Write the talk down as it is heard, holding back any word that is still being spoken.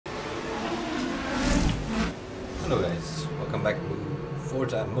Hello guys, welcome back to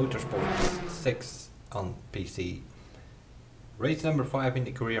Forza Motorsport 6 on PC. Race number 5 in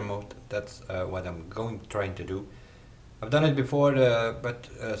the career mode, that's what I'm trying to do. I've done it before, but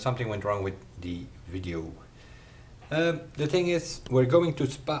something went wrong with the video. The thing is, we're going to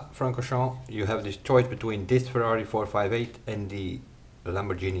Spa-Francorchamps. You have this choice between this Ferrari 458 and the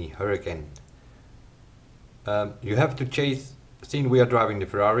Lamborghini Huracan. You have to chase. Since we are driving the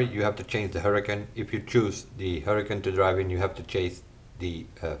Ferrari, you have to change the Huracan. If you choose the Huracan to drive in, you have to chase the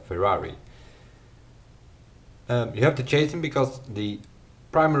Ferrari. You have to chase him because the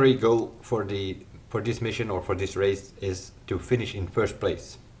primary goal for this mission or for this race is to finish in first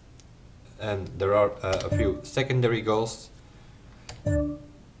place. And there are a few secondary goals. And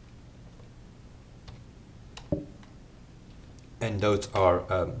those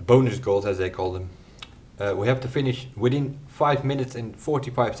are bonus goals, as they call them. We have to finish within 5 minutes and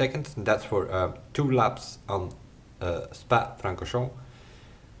 45 seconds, and that's for 2 laps on Spa-Francorchamps.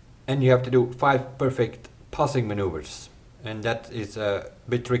 And you have to do 5 perfect passing maneuvers, and that is a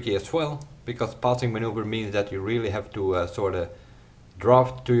bit tricky as well, because passing maneuver means that you really have to sort of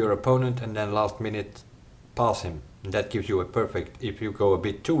draft to your opponent and then last minute pass him. And that gives you a perfect. If you go a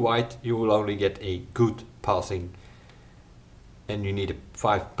bit too wide, you will only get a good passing, and you need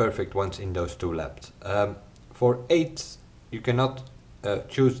 5 perfect ones in those 2 laps. For 8s, you cannot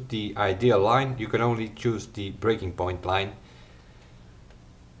choose the ideal line, you can only choose the breaking point line.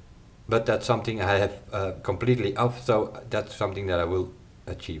 But that's something I have completely off, so that's something that I will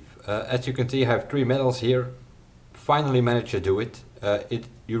achieve. As you can see, I have 3 medals here. Finally managed to do it.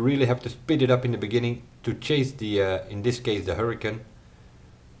 You really have to speed it up in the beginning to chase the, in this case, the Huracan.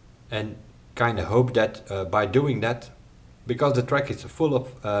 And kind of hope that by doing that, because the track is full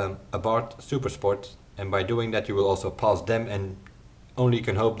of Abarth super sports, and by doing that you will also pass them, and only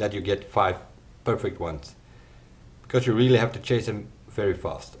can hope that you get 5 perfect ones, because you really have to chase them very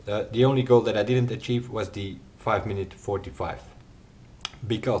fast. The only goal that I didn't achieve was the 5-minute 45,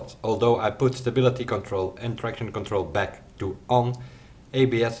 because although I put stability control and traction control back to on,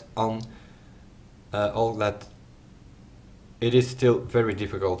 ABS on, all that, it is still very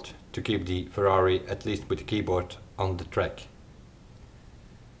difficult to keep the Ferrari, at least with the keyboard, on the track.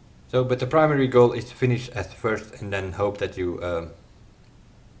 So, but the primary goal is to finish as first and then hope that you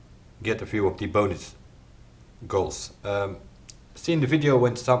get a few of the bonus goals. Seeing the video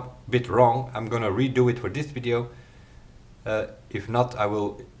went some bit wrong, I'm gonna redo it for this video. If not, I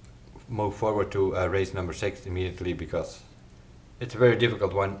will move forward to race number 6 immediately, because it's a very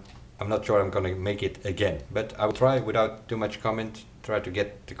difficult one. I'm not sure I'm gonna make it again, but I will try without too much comment, try to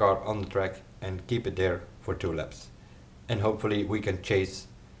get the car on the track and keep it there for 2 laps. And hopefully we can chase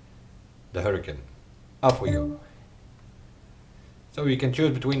the Huracan. Off we go. So you can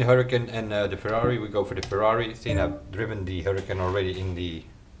choose between the Huracan and the Ferrari. We go for the Ferrari, seeing I've driven the Huracan already in the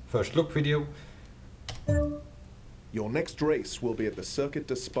first look video. Your next race will be at the Circuit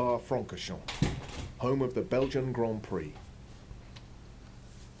de Spa-Francorchamps, home of the Belgian Grand Prix.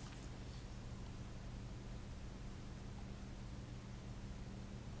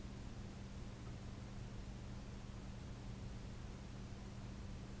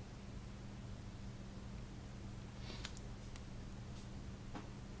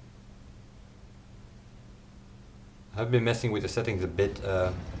 I've been messing with the settings a bit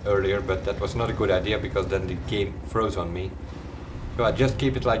earlier, but that was not a good idea, because then the game froze on me. So I just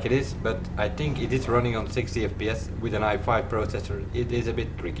keep it like it is, but I think it is running on 60 FPS with an i5 processor. It is a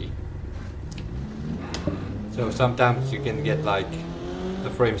bit tricky. So sometimes you can get like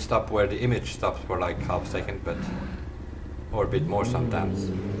a frame stop where the image stops for like half a second, but or a bit more sometimes.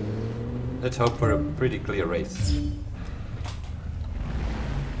 Let's hope for a pretty clear race.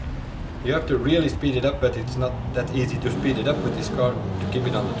 You have to really speed it up, but it's not that easy to speed it up with this car to keep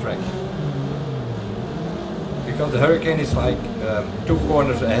it on the track. Because the Huracan is like 2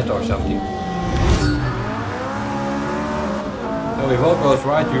 corners ahead or something. So if all goes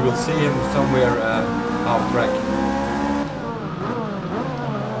right, you will see him somewhere half track.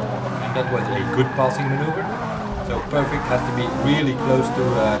 And that was a good passing maneuver. So perfect has to be really close to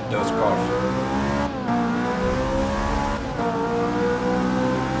those cars.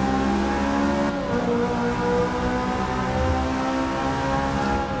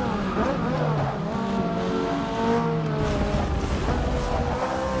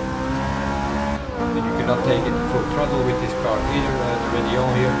 Not take it full throttle with this car either, already on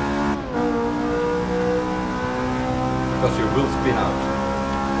here, because you will spin out.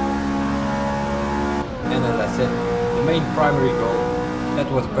 And as I said, the main primary goal,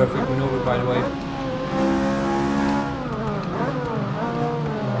 that was a perfect maneuver by the way,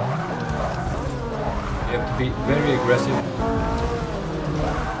 You have to be very aggressive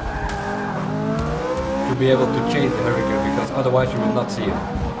to be able to chase the Hurricane, because otherwise you will not see him.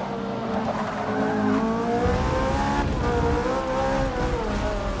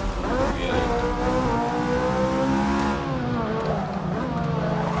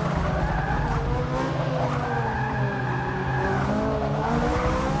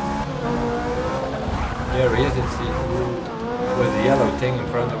 There he is, it's with the yellow thing in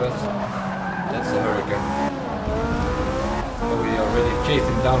front of us. That's the Hurricane. So we already chased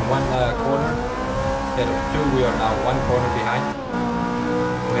him down one corner. Instead of two, we are now one corner behind.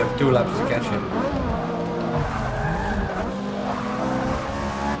 We have 2 laps to catch him.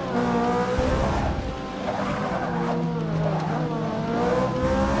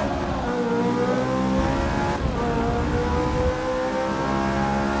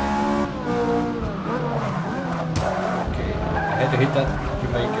 To hit that to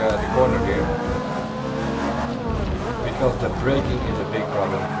make the corner here, because the braking is a big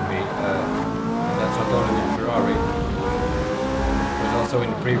problem for me, and that's not only with Ferrari, but also in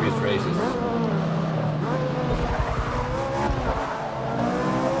the previous races.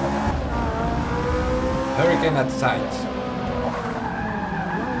 Hurricane at sight.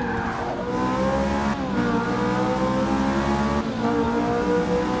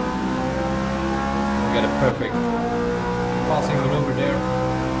 We got a perfect passing maneuver there.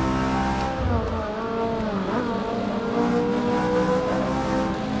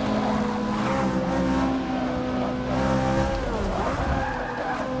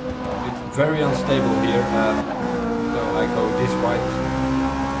 It's very unstable here, so I go this wide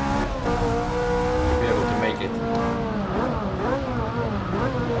to be able to make it.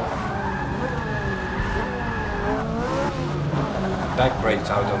 Back brakes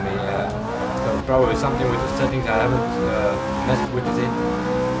out on me. So probably something with the settings I haven't messed with it.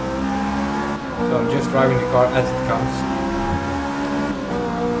 So I'm just driving the car as it comes.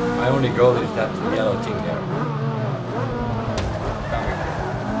 My only goal is that yellow thing there. Coming.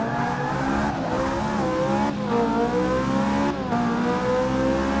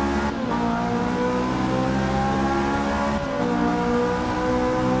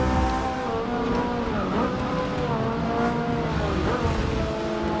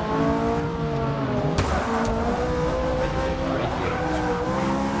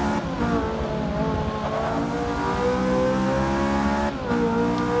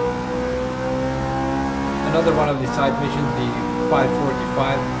 Another one of the side missions, the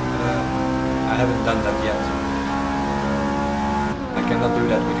 545, I haven't done that yet. I cannot do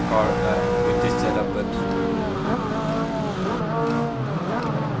that with the car, with this setup, but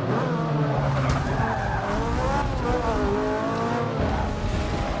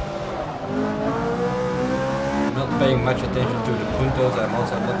I'm not paying much attention to the puntos. I'm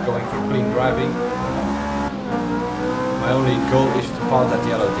also not going for clean driving. My only goal is to pass that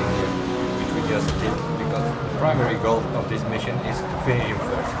yellow thing here, which we just did. The primary goal of this mission is to finish him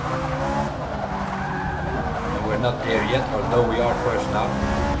first. And we're not there yet, although we are first now.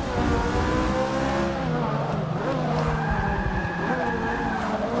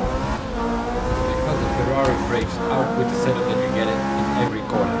 Because the Ferrari brakes out with the setup that you get it in every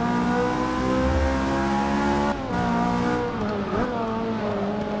corner.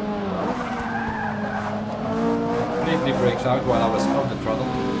 Completely brakes out while I was on the throttle.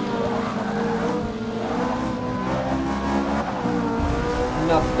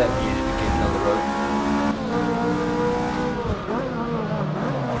 Not that easy to keep on the road.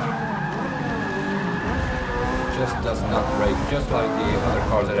 Just does not brake, just like the other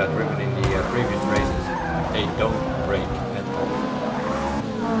cars that I've driven in the previous races. They don't brake at all.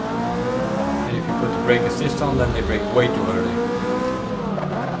 And if you put the brake assist on, then they brake way too early.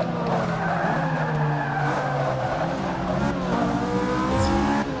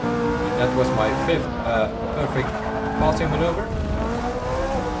 That was my 5th perfect passing maneuver.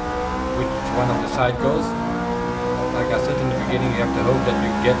 One of the side goals. Like I said in the beginning, you have to hope that you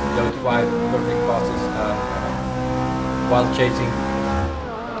get those 5 perfect passes while chasing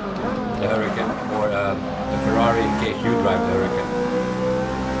the Hurricane or the Ferrari in case you drive the Hurricane.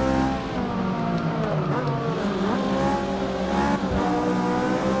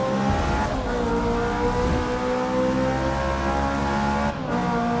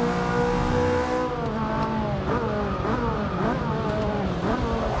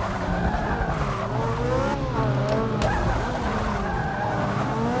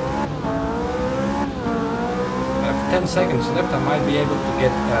 I have 10 seconds left. I might be able to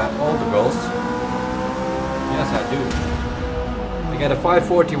get all the goals. Yes, I do. I got a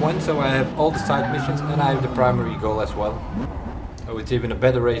 541, so I have all the side missions and I have the primary goal as well. So it's even a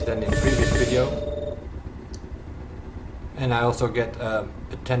better race than in the previous video. And I also get a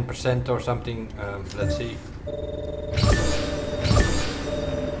 10% or something, let's see.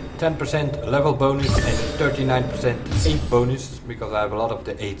 10% level bonus and 39% 8 bonus, because I have a lot of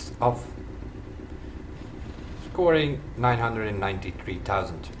the 8s off. Scoring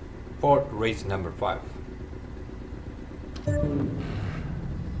 993,000 for race number 5.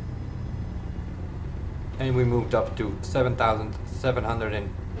 And we moved up to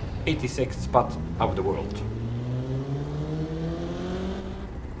 7,786 spot of the world.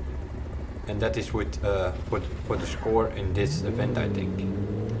 And that is with for the score in this event, I think.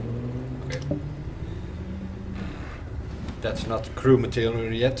 Okay. That's not crew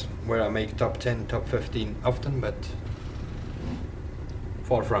material yet, where I make top 10, top 15 often, but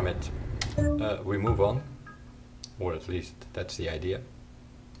far from it. We move on, or at least that's the idea.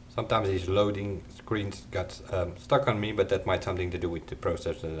 Sometimes these loading screens got stuck on me, but that might have something to do with the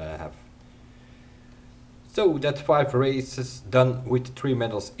processor that I have. So that's 5 races done with 3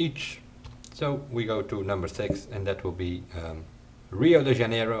 medals each. So we go to number 6, and that will be Rio de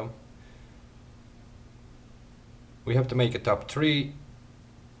Janeiro. We have to make a top 3.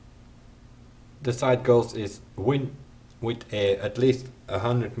 The side goals is win with at least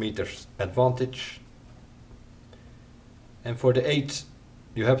 100 meters advantage. And for the 8,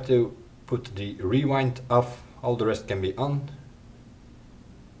 you have to put the rewind off, all the rest can be on.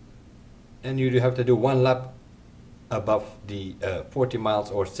 And you have to do 1 lap above the 40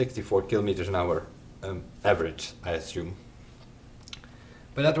 miles or 64 kilometers an hour average, I assume.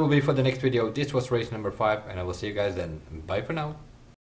 But that will be for the next video. This was race number 5, and I will see you guys then. Bye for now.